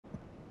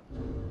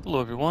Hello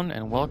everyone,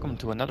 and welcome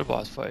to another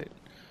boss fight.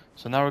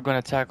 So now we're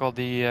going to tackle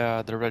the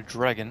red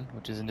dragon,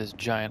 which is in this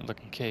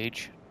giant-looking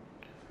cage.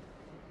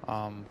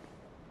 Um,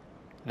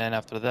 and then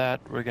after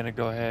that, we're going to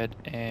go ahead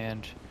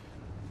and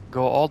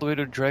go all the way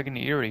to Dragon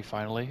Eyrie.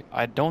 Finally,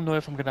 I don't know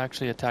if I'm going to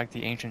actually attack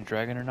the ancient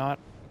dragon or not.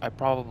 I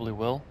probably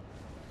will,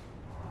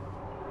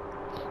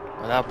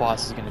 but that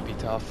boss is going to be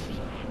tough.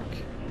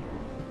 Like,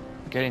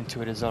 getting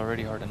to it is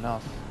already hard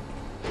enough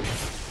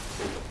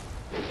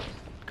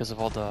because of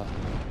all the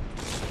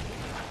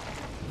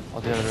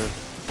other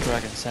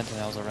dragon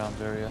sentinels around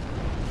the area.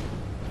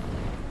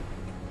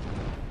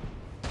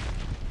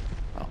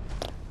 Oh.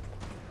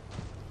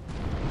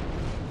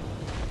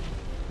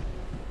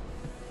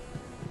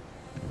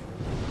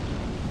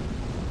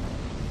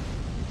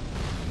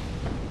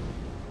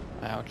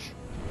 Ouch.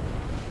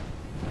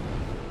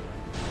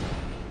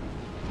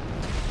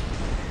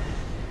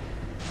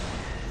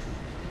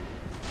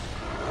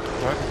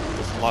 Dragon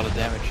does a lot of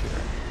damage here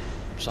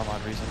for some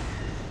odd reason.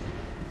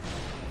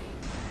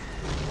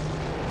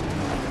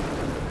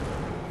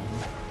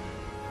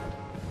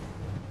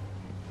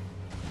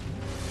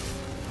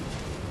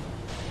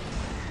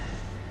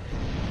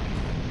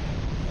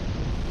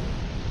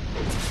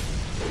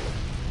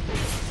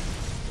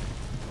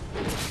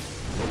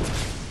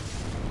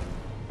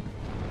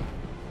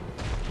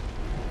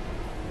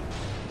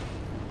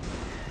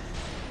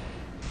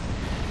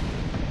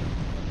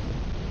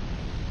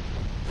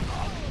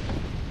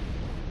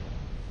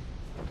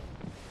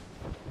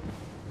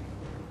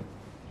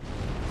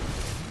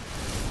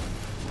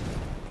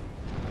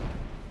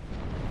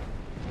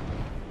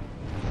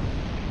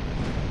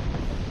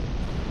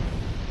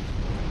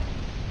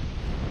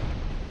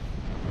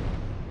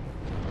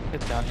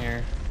 Get down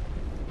here.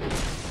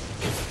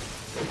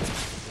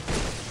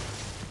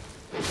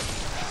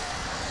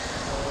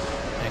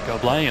 And go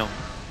blam!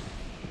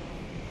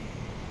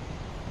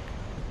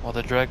 While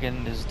the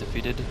dragon is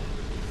defeated,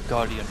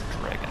 Guardian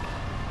Dragon.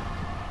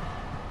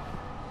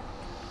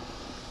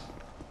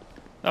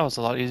 That was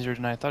a lot easier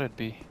than I thought it'd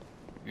be.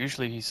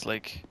 Usually he's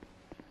like,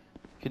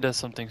 he does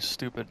something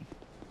stupid.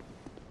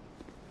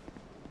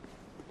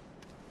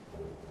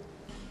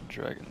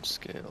 Dragon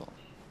Scale.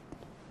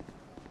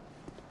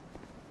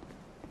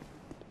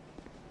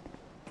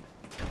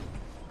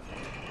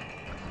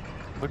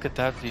 Look at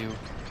that view.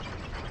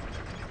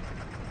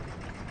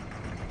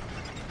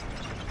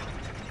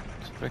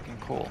 It's freaking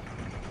cool.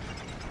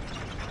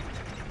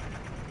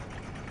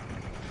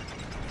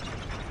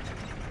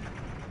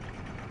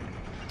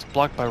 It's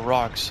blocked by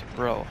rocks,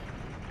 bro.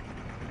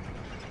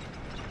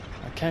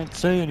 I can't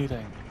say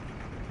anything.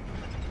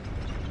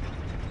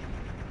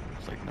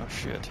 It's like, no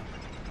shit.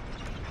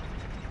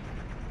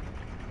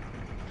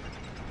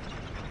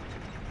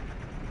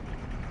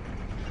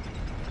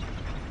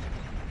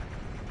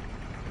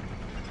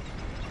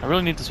 I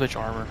really need to switch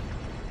armor.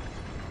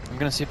 I'm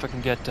gonna see if I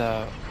can get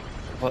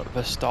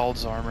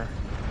Vestald's armor.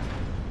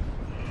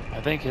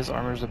 I think his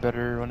armor is the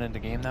better one in the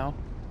game now.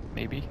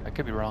 Maybe. I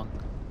could be wrong.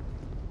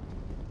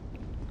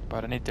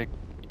 But I need to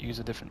use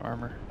a different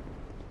armor.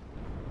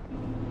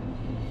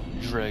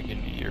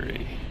 Dragon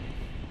Eyrie.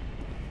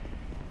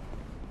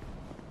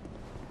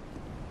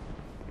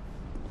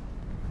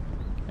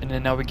 And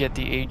then now we get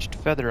the Aged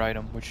Feather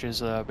item, which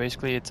is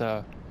basically it's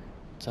a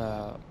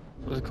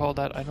what's it called,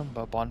 that item?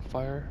 A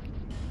bonfire?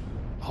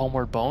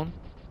 Homeward Bone?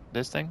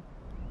 This thing?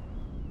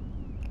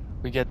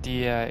 We get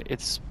the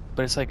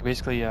but it's like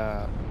basically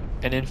an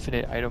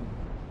infinite item,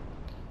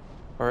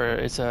 or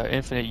it's a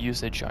infinite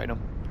usage item.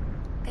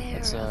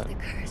 It's Bearer of the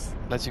curse,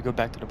 lets you go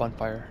back to the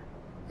bonfire.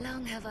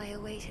 long have I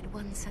awaited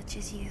one such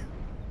as you.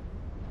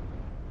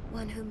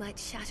 One who might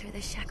shatter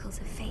the shackles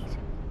of fate.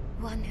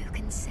 One who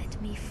can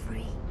set me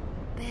free.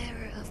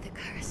 Bearer of the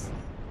curse.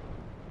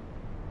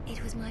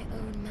 It was my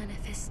own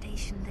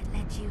manifestation that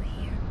led you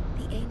here.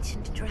 The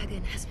ancient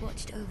dragon has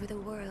watched over the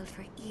world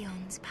for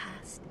eons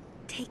past.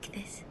 Take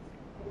this.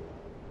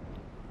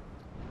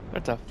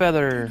 That's a Do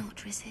feather.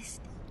 not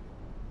resist.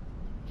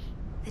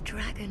 The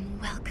dragon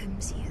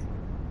welcomes you.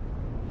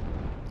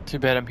 Too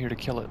bad I'm here to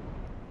kill it.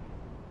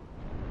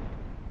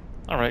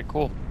 Alright,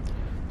 cool.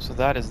 So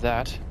that is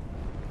that.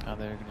 Now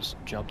they're gonna just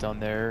jump down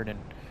there and then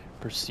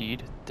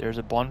proceed. There's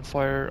a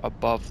bonfire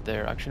above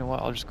there. Actually, you know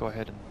what? I'll just go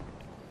ahead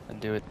and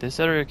do it. This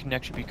area can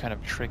actually be kind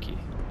of tricky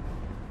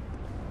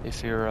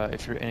if you're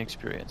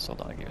inexperienced.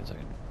 Hold on, give me a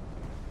second.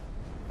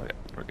 Okay,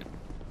 we're good.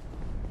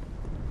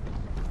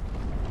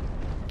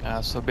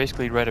 So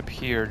basically, right up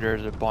here,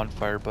 there's a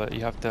bonfire, but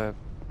you have to.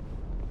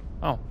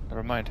 Oh,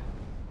 never mind.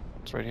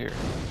 It's right here.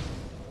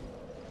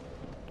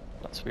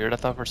 That's weird. I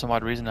thought for some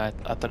odd reason I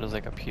thought it was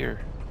like up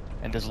here,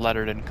 and this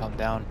ladder didn't come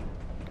down.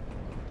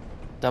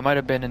 That might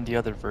have been in the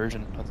other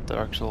version of the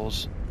Dark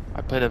Souls.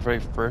 I played the very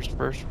first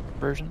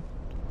version.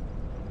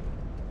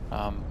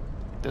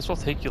 This will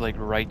take you like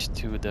right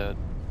to the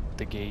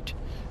gate,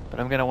 but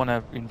I'm gonna want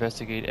to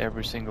investigate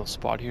every single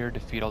spot here,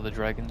 defeat all the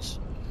dragons.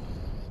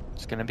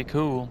 It's gonna be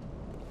cool.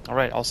 All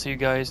right, I'll see you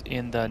guys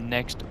in the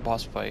next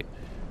boss fight,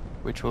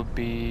 which will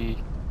be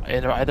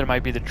either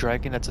might be the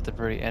dragon that's at the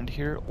very end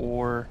here,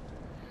 or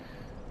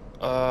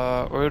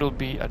or it'll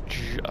be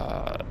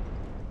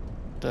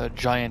the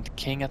Giant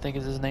King, I think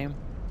is his name.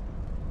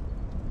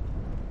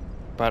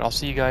 But I'll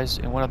see you guys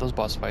in one of those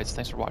boss fights.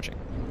 Thanks for watching.